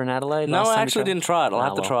floater in Adelaide? No, last I time you actually tried? didn't try it. I'll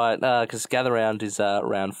have to well. try it because gather round is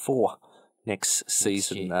round 4 next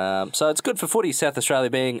season. So it's good for footy, South Australia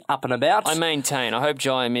being up and about. I maintain. I hope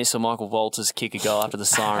Jai Miss or Michael Walters kick a goal after the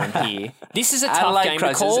siren here. This is a tough Adelaide game to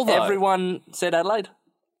Crows. call, though. Everyone said Adelaide?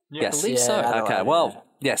 Yes. I believe so. Adelaide, Okay, well,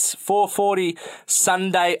 yes. 4:40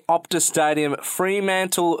 Sunday, Optus Stadium,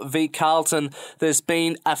 Fremantle v Carlton. There's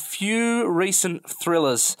been a few recent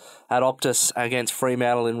thrillers at Optus against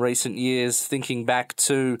Fremantle in recent years, thinking back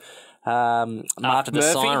to Mark After the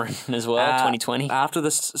Murphy. siren as well, 2020. After the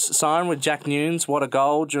siren with Jack Nunes, what a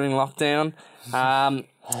goal during lockdown.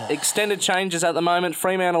 Extended changes at the moment.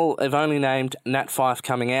 Fremantle have only named Nat Fyfe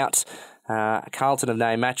coming out. Carlton have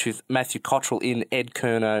named Matthew Cottrell in, Ed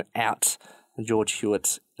Curnow out, and George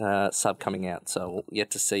Hewitt sub coming out. So we'll yet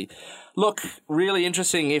to see. Look, really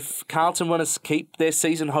interesting if Carlton want to keep their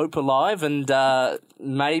season hope alive and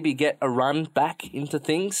maybe get a run back into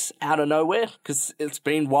things out of nowhere because it's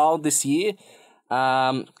been wild this year.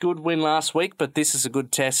 Good win last week, but this is a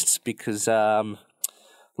good test because,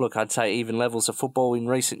 look, I'd say even levels of football in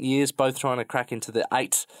recent years, both trying to crack into the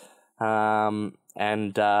 8.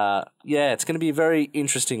 It's going to be a very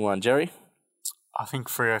interesting one, Jerry. I think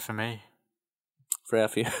Freo for me. For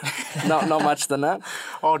you. not much than that.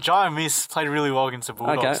 Oh, Jai Miss played really well against the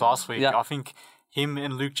Bulldogs last week. Yeah. I think him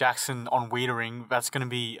and Luke Jackson on Wiedering, that's going to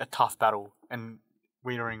be a tough battle, and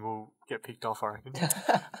Wiedering will get picked off, I reckon.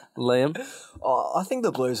 Liam? Oh, I think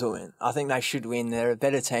the Blues will win. I think they should win. They're a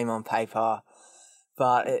better team on paper,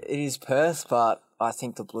 but it is Perth. But I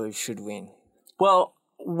think the Blues should win. Well,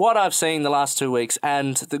 what I've seen the last 2 weeks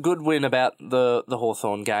and the good win about the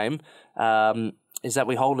Hawthorn game is that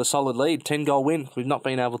we hold a solid lead, 10-goal win. We've not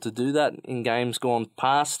been able to do that in games gone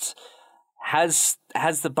past. Has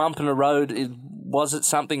the bump in the road, was it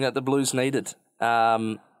something that the Blues needed?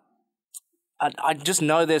 I just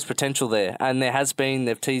know there's potential there, and there has been.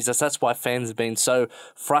 They've teased us. That's why fans have been so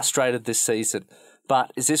frustrated this season.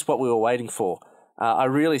 But is this what we were waiting for? I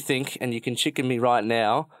really think, and you can chicken me right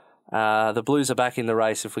now, the Blues are back in the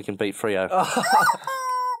race if we can beat Freo.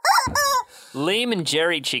 Liam and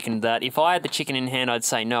Jerry chickened that. If I had the chicken in hand, I'd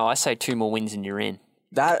say no. I say 2 more wins and you're in.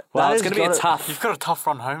 That It's going to be a tough. You've got a tough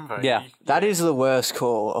run home, though. Yeah. That is the worst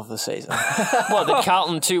call of the season. Well, the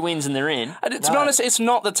Carlton 2 wins and they're in. To be honest, it's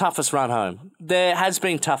not the toughest run home. There has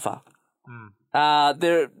been tougher.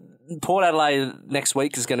 Port Adelaide next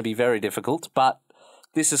week is going to be very difficult, but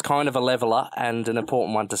this is kind of a leveller and an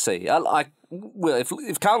important one to see.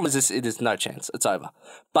 If Carlton loses this, it is no chance. It's over.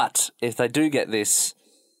 But if they do get this,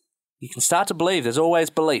 you can start to believe. There's always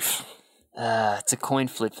belief. It's a coin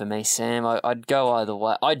flip for me, Sam. I'd go either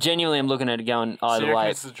way. I genuinely am looking at it going either way.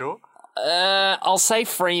 It's the draw? I'll say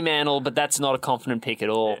Fremantle, but that's not a confident pick at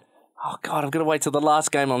all. Oh, God, I've got to wait till the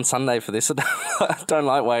last game on Sunday for this. I don't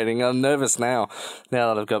like waiting. I'm nervous now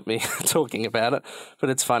that I've got me talking about it. But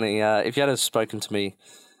it's funny. If you had spoken to me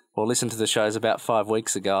or listened to the shows about 5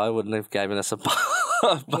 weeks ago, I wouldn't have given us a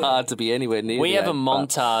bar to be anywhere near. We have a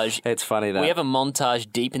montage. It's funny that we have a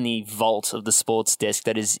montage deep in the vault of the Sports Desk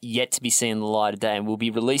that is yet to be seen in the light of day, and we'll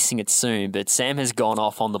be releasing it soon. But Sam has gone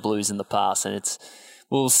off on the Blues in the past, and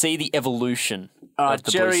we'll see the evolution of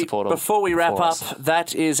the Jerry, Blues supporter. before we wrap for up, us.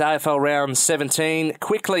 that is AFL round 17.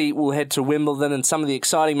 Quickly, we'll head to Wimbledon and some of the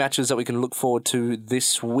exciting matches that we can look forward to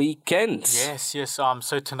this weekend. Yes.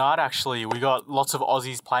 So tonight, actually, we got lots of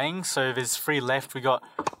Aussies playing. So there's 3 left. We got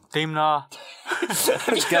Dimna.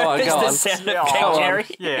 Go on. The sound effect, Jerry.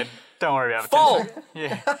 Yeah, don't worry about it. Fall.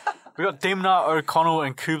 Yeah. We got Dimna, O'Connell,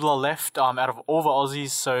 and Kubler left out of all the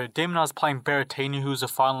Aussies. So Dimna's playing Berrettini, who's a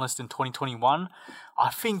finalist in 2021. I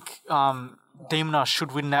think Dimna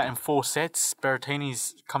should win that in 4 sets.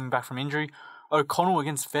 Berrettini's coming back from injury. O'Connell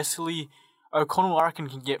against Vesely. O'Connell, I reckon,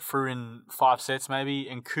 can get through in 5 sets maybe.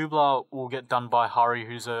 And Kubler will get done by Hurry,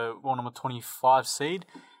 who's a world number 25 seed.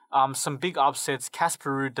 Some big upsets. Casper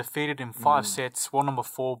Ruud defeated in 5 sets, world number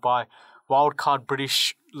 4 by wildcard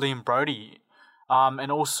British Liam Brodie.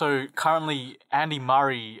 And also, currently, Andy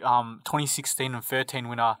Murray, 2016 and 13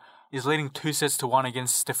 winner, is leading 2-1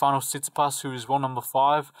 against Stefanos Tsitsipas, who is world number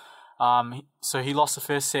 5. So he lost the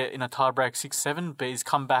first set in a tiebreak 6-7, but he's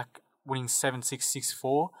come back winning 7-6,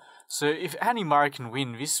 6-4. So if Andy Murray can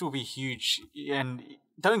win, this will be huge. And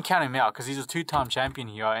don't count him out because he's a 2-time champion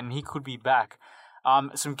here and he could be back.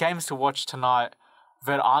 Some games to watch tonight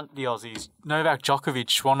that aren't the Aussies. Novak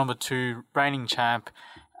Djokovic, world number 2, reigning champ,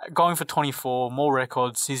 going for 24, more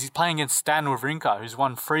records. He's playing against Stan Wawrinka, who's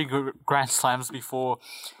won 3 Grand Slams before,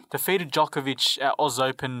 defeated Djokovic at Oz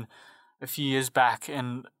Open a few years back,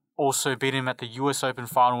 and also beat him at the US Open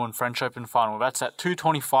final and French Open final. That's at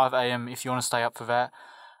 2:25 a.m. if you want to stay up for that.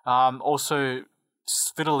 Also,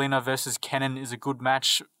 Svitolina versus Kenin is a good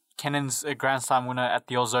match. Kenin's a Grand Slam winner at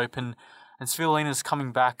the Oz Open, and Svitolina's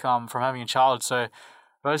coming back from having a child. So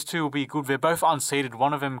those two will be good. They're both unseeded.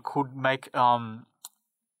 One of them could make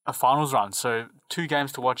a finals run. So 2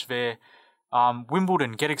 games to watch there.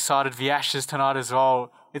 Wimbledon, get excited. The Ashes tonight as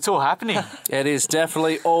well. It's all happening. It is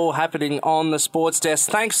definitely all happening on the Sports Desk.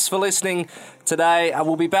 Thanks for listening today.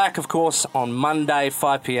 We'll be back, of course, on Monday,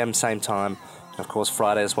 5 p.m, same time. Of course,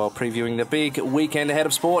 Friday as well, previewing the big weekend ahead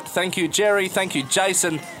of sport. Thank you, Jerry. Thank you,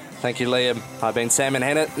 Jason. Thank you, Liam. I've been Sam and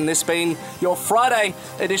Hennett, and this has been your Friday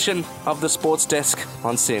edition of the Sports Desk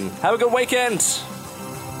on SYN. Have a good weekend.